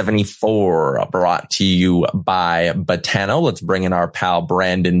 174, brought to you by Botano. Let's bring in our pal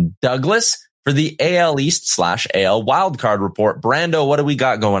Brandon Douglas for the AL East / AL Wildcard Report. Brando, what do we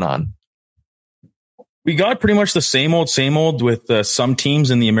got going on? We got pretty much the same old with some teams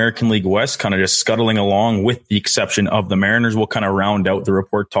in the American League West kind of just scuttling along, with the exception of the Mariners. We'll kind of round out the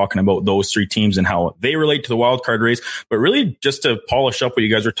report talking about those three teams and how they relate to the wild card race. But really, just to polish up what you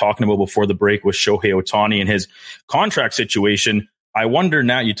guys were talking about before the break with Shohei Ohtani and his contract situation, I wonder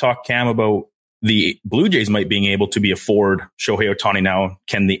now, you talk, Cam, about the Blue Jays might being able to afford Shohei Ohtani now.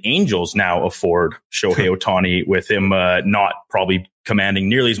 Can the Angels now afford Shohei Ohtani with him not probably commanding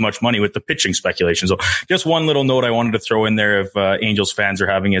nearly as much money with the pitching speculation? So just one little note I wanted to throw in there. If Angels fans are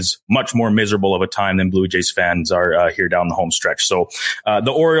having as much more miserable of a time than Blue Jays fans are here down the home stretch. So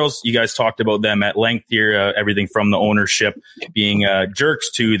the Orioles, you guys talked about them at length here, everything from the ownership being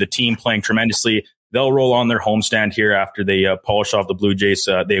jerks to the team playing tremendously. They'll roll on their homestand here after they polish off the Blue Jays.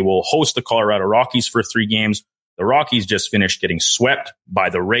 They will host the Colorado Rockies for 3 games. The Rockies just finished getting swept by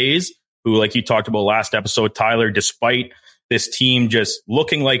the Rays, who, like you talked about last episode, Tyler, despite this team just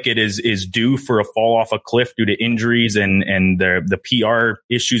looking like it is due for a fall off a cliff due to injuries and the PR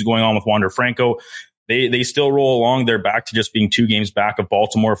issues going on with Wander Franco, they still roll along. They're back to just being 2 games back of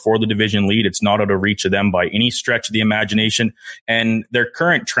Baltimore for the division lead. It's not out of reach of them by any stretch of the imagination. And their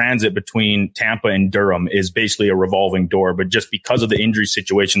current transit between Tampa and Durham is basically a revolving door. But just because of the injury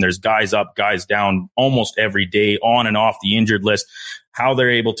situation, there's guys up, guys down almost every day, on and off the injured list. How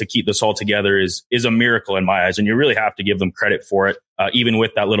they're able to keep this all together is a miracle in my eyes. And you really have to give them credit for it, even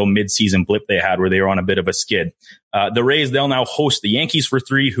with that little midseason blip they had where they were on a bit of a skid. The Rays, they'll now host the Yankees for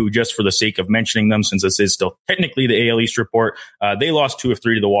 3, who, just for the sake of mentioning them, since this is still technically the AL East report, they lost 2 of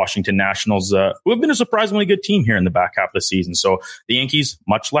 3 to the Washington Nationals, who have been a surprisingly good team here in the back half of the season. So the Yankees,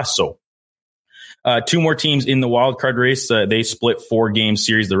 much less so. 2 more teams in the wild card race. They split 4-game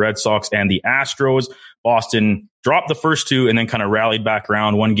series, the Red Sox and the Astros. Boston dropped the first 2 and then kind of rallied back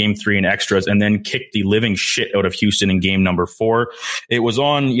around, won game 3 in extras, and then kicked the living shit out of Houston in game number 4. It was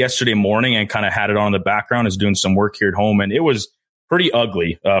on yesterday morning and kind of had it on in the background as doing some work here at home. And it was pretty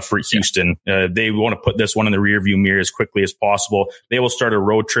ugly for Houston. They want to put this one in the rearview mirror as quickly as possible. They will start a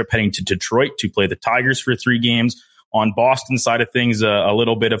road trip heading to Detroit to play the Tigers for 3 games. On Boston side of things, a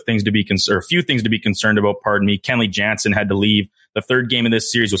little bit of things to be concerned, a few things to be concerned about. Pardon me. Kenley Jansen had to leave the 3rd game of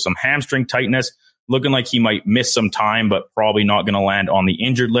this series with some hamstring tightness, looking like he might miss some time, but probably not going to land on the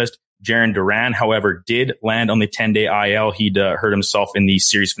injured list. Jarren Duran, however, did land on the 10-day IL. He'd hurt himself in the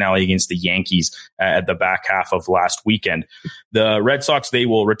series finale against the Yankees at the back half of last weekend. The Red Sox, they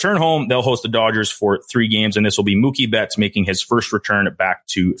will return home. They'll host the Dodgers for 3 games, and this will be Mookie Betts making his first return back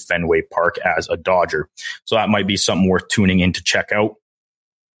to Fenway Park as a Dodger. So that might be something worth tuning in to check out.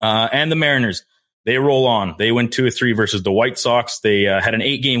 And the Mariners, they roll on. They win 2 of 3 versus the White Sox. They had an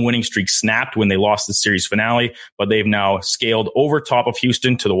 8-game winning streak snapped when they lost the series finale, but they've now scaled over top of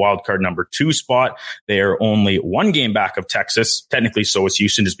Houston to the wild card number 2 spot. They are only 1 game back of Texas. Technically, so is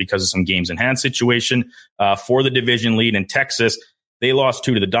Houston, just because of some games in hand situation for the division lead in Texas. They lost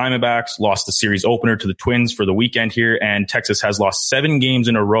 2 to the Diamondbacks, lost the series opener to the Twins for the weekend here, and Texas has lost 7 games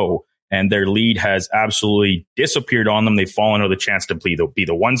in a row and their lead has absolutely disappeared on them. They've fallen over the chance to be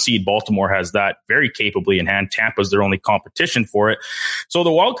the 1 seed. Baltimore has that very capably in hand. Tampa's their only competition for it. So the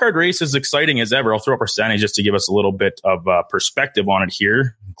wildcard race is exciting as ever. I'll throw up our standings just to give us a little bit of perspective on it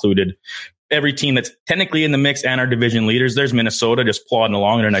here. Included every team that's technically in the mix and our division leaders. There's Minnesota just plodding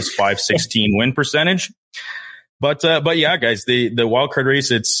along at a nice 516 win percentage. But yeah, guys, the wildcard race,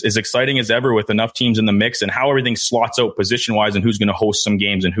 is exciting as ever with enough teams in the mix, and how everything slots out position wise and who's going to host some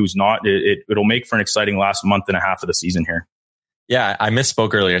games and who's not. It'll make for an exciting last month and a half of the season here. Yeah, I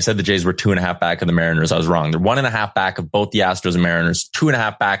misspoke earlier. I said the Jays were 2.5 back of the Mariners. I was wrong. They're 1.5 back of both the Astros and Mariners,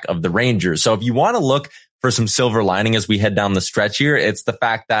 2.5 back of the Rangers. So if you want to look for some silver lining as we head down the stretch here, it's the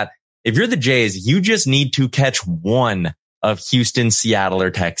fact that if you're the Jays, you just need to catch one of Houston, Seattle, or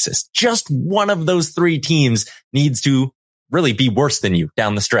Texas. Just one of those 3 teams needs to really be worse than you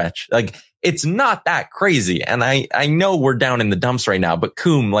down the stretch. Like, it's not that crazy. And I know we're down in the dumps right now, but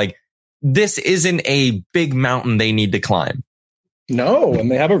Coom, like, this isn't a big mountain they need to climb. No, and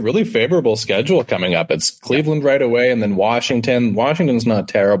they have a really favorable schedule coming up. It's Cleveland right away, and then Washington. Washington's not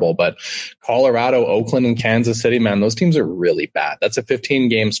terrible, but Colorado, Oakland, and Kansas City, man, those teams are really bad. That's a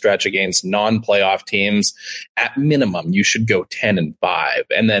 15-game stretch against non-playoff teams. At minimum, you should go 10-5.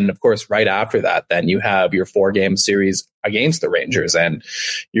 And then, of course, right after that, then you have your 4-game series against the Rangers, and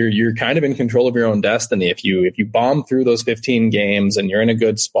you're kind of in control of your own destiny. If you bomb through those 15 games and you're in a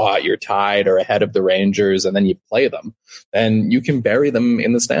good spot, you're tied or ahead of the Rangers, and then you play them, then you can bury them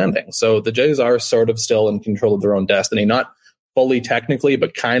in the standings. So the Jays are sort of still in control of their own destiny, not fully technically,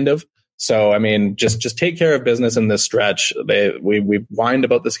 but kind of. So, I mean, just take care of business in this stretch. We've whined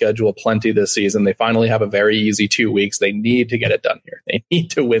about the schedule plenty this season. They finally have a very easy 2 weeks. They need to get it done here. They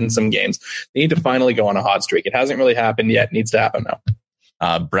need to win some games. They need to finally go on a hot streak. It hasn't really happened yet. It needs to happen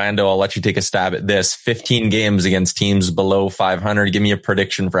now. Brando, I'll let you take a stab at this. 15 games against teams below 500. Give me a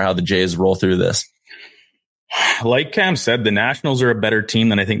prediction for how the Jays roll through this. Like Cam said, the Nationals are a better team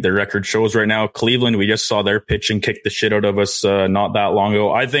than I think their record shows right now. Cleveland, we just saw their pitching kick the shit out of us not that long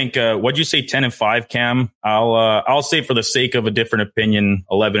ago. I think, what'd you say, 10-5, Cam? I'll say, for the sake of a different opinion,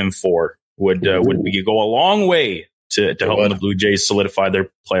 11-4 would go a long way to helping the Blue Jays solidify their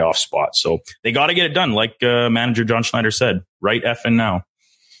playoff spot. So they got to get it done, like manager John Schneider said, right effing now.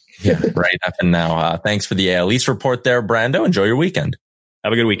 Yeah, right effing now. Thanks for the AL East report there, Brando. Enjoy your weekend.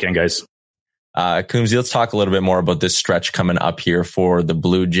 Have a good weekend, guys. Coombsy, let's talk a little bit more about this stretch coming up here for the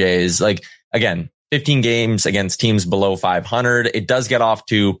Blue Jays. Like, again, 15 games against teams below 500. It does get off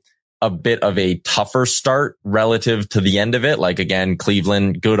to a bit of a tougher start relative to the end of it. Like, again,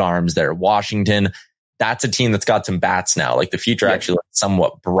 Cleveland, good arms there. Washington, that's a team that's got some bats now. Like, the future actually looks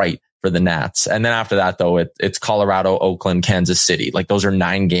somewhat bright for the Nats. And then after that, though, it's Colorado, Oakland, Kansas City. Like, those are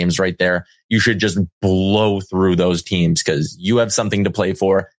 9 games right there. You should just blow through those teams because you have something to play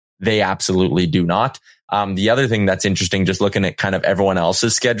for. They absolutely do not. The other thing that's interesting, just looking at kind of everyone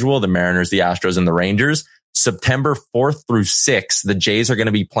else's schedule, the Mariners, the Astros, and the Rangers, September 4th through 6th, the Jays are going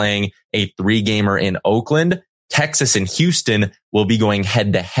to be playing a 3-gamer in Oakland. Texas and Houston will be going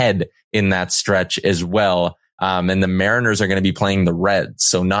head to head in that stretch as well. And the Mariners are going to be playing the Reds.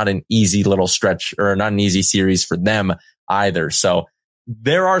 So not an easy little stretch, or not an easy series for them either. So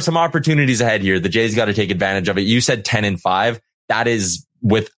there are some opportunities ahead here. The Jays got to take advantage of it. You said 10-5. That is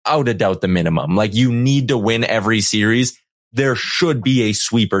without a doubt the minimum. Like, you need to win every series. There should be a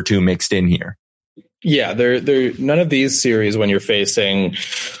sweep or 2 mixed in here. Yeah, they're none of these series when you're facing.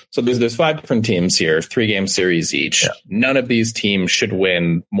 So there's 5 different teams here, 3-game series each. Yeah. None of these teams should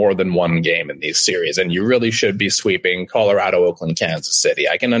win more than 1 game in these series, and you really should be sweeping Colorado, Oakland, Kansas City.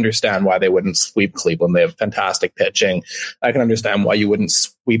 I can understand why they wouldn't sweep Cleveland. They have fantastic pitching. I can understand why you wouldn't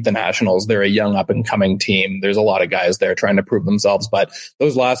sweep the Nationals. They're a young up and coming team. There's a lot of guys there trying to prove themselves, but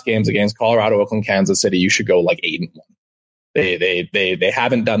those last games against Colorado, Oakland, Kansas City, you should go like 8-1. They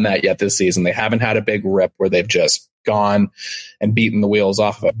haven't done that yet this season. They haven't had a big rip where they've just gone and beaten the wheels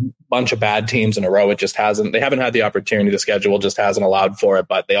off of a bunch of bad teams in a row. They haven't had the opportunity. The schedule just hasn't allowed for it,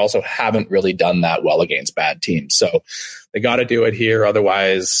 but they also haven't really done that well against bad teams. So they got to do it here.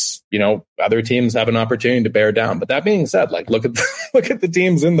 Otherwise, other teams have an opportunity to bear down. But that being said, like, look at the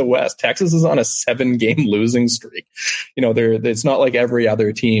teams in the West. Texas is on a 7-game losing streak. It's not like every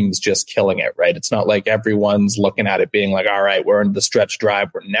other team's just killing it, right? It's not like everyone's looking at it being like, all right, we're in the stretch drive.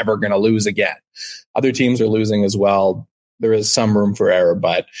 We're never going to lose again. Other teams are losing as well. There is some room for error,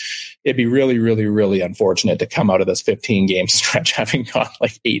 but it'd be really, really, really unfortunate to come out of this 15-game stretch having gone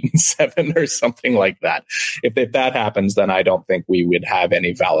like 8-7 or something like that. If that happens, then I don't think we would have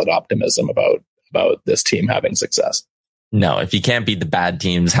any valid optimism about this team having success. No, if you can't beat the bad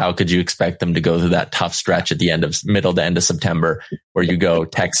teams, how could you expect them to go through that tough stretch at the middle to end of September where you go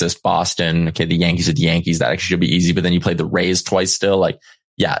Texas, Boston, okay, the Yankees are the Yankees. That actually should be easy, but then you play the Rays twice still. Like,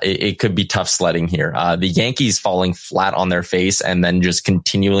 yeah, it could be tough sledding here. The Yankees falling flat on their face and then just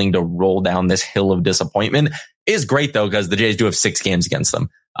continuing to roll down this hill of disappointment is great though, because the Jays do have 6 games against them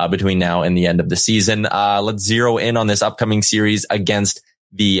between now and the end of the season. Let's zero in on this upcoming series against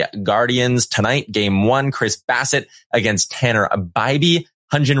the Guardians tonight. Game 1, Chris Bassett against Tanner Bibee.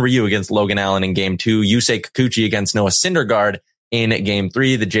 Hyunjin Ryu against Logan Allen in Game 2. Yusei Kikuchi against Noah Syndergaard in Game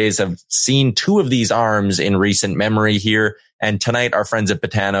 3. The Jays have seen 2 of these arms in recent memory here. And tonight, our friends at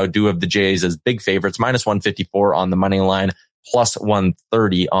Betano do have the Jays as big favorites, minus 154 on the money line, plus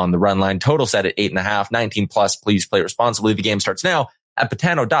 130 on the run line. Total set at 8.5, 19 plus. Please play responsibly. The game starts now at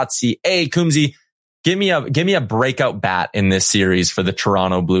betano.ca. Coombsy, give me a breakout bat in this series for the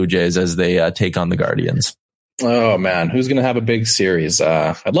Toronto Blue Jays as they take on the Guardians. Oh man, who's going to have a big series?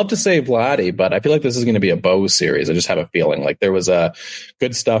 I'd love to say Vladdy, but I feel like this is going to be a Bo series. I just have a feeling like there was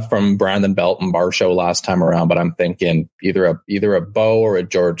good stuff from Brandon Belt and Barshow last time around, but I'm thinking either a Bo or a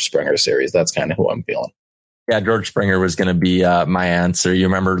George Springer series. That's kind of who I'm feeling. Yeah, George Springer was going to be my answer. You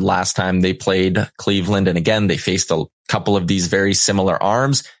remember last time they played Cleveland, and again, they faced a couple of these very similar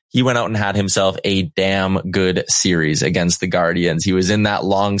arms. He went out and had himself a damn good series against the Guardians. He was in that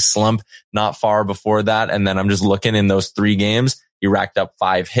long slump not far before that. And then I'm just looking in those 3 games. He racked up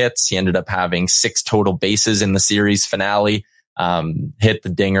 5 hits. He ended up having 6 total bases in the series finale. Hit the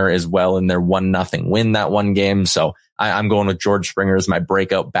dinger as well in their 1-0 win that one game. So I'm going with George Springer as my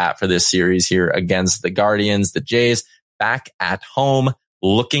breakout bat for this series here against the Guardians. The Jays back at home,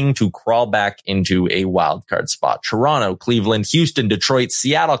 looking to crawl back into a wild card spot. Toronto, Cleveland, Houston, Detroit,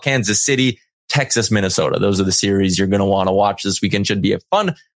 Seattle, Kansas City, Texas, Minnesota. Those are the series you're going to want to watch this weekend. Should be a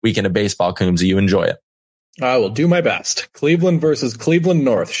fun weekend of baseball, Coombsy. You enjoy it. I will do my best. Cleveland versus Cleveland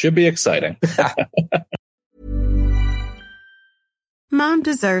North should be exciting. Mom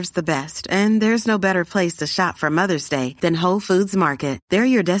deserves the best, and there's no better place to shop for Mother's Day than Whole Foods Market. They're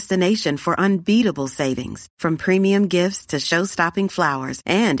your destination for unbeatable savings, from premium gifts to show-stopping flowers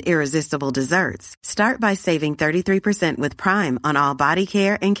and irresistible desserts. Start by saving 33% with Prime on all body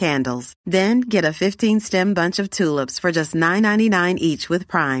care and candles. Then get a 15-stem bunch of tulips for just $9.99 each with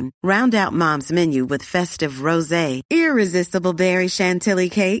Prime. Round out Mom's menu with festive rosé, irresistible berry chantilly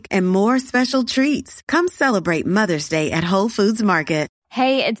cake, and more special treats. Come celebrate Mother's Day at Whole Foods Market.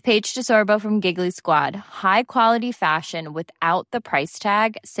 Hey, it's Paige DeSorbo from Giggly Squad. High quality fashion without the price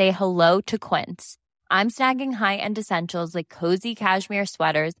tag. Say hello to Quince. I'm snagging high-end essentials like cozy cashmere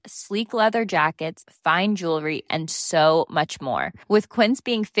sweaters, sleek leather jackets, fine jewelry, and so much more. With Quince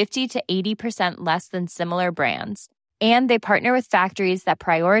being 50 to 80% less than similar brands. And they partner with factories that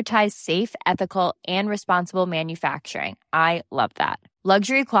prioritize safe, ethical, and responsible manufacturing. I love that.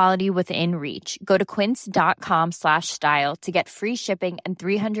 Luxury quality within reach. Go to quince.com/style to get free shipping and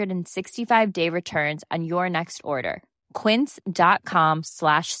 365-day returns on your next order.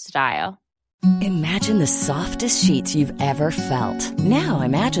 Quince.com/style. Imagine the softest sheets you've ever felt. Now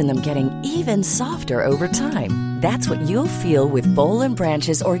imagine them getting even softer over time. That's what you'll feel with Boll &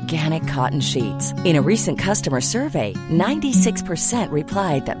 Branch's organic cotton sheets. In a recent customer survey, 96%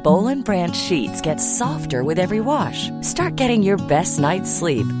 replied that Boll & Branch sheets get softer with every wash. Start getting your best night's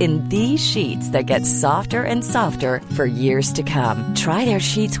sleep in these sheets that get softer and softer for years to come. Try their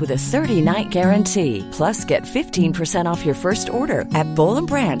sheets with a 30-night guarantee. Plus, get 15% off your first order at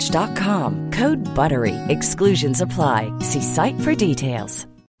bollandbranch.com. Code BUTTERY. Exclusions apply. See site for details.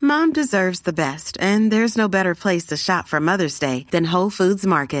 Mom deserves the best, and there's no better place to shop for Mother's Day than Whole Foods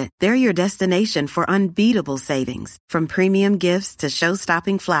Market. They're your destination for unbeatable savings, from premium gifts to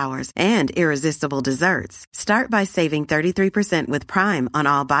show-stopping flowers and irresistible desserts. Start by saving 33% with Prime on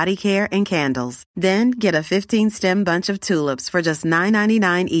all body care and candles. Then get a 15-stem bunch of tulips for just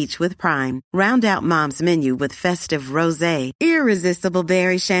 $9.99 each with Prime. Round out Mom's menu with festive rosé, irresistible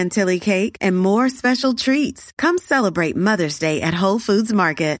berry chantilly cake, and more special treats. Come celebrate Mother's Day at Whole Foods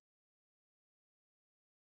Market.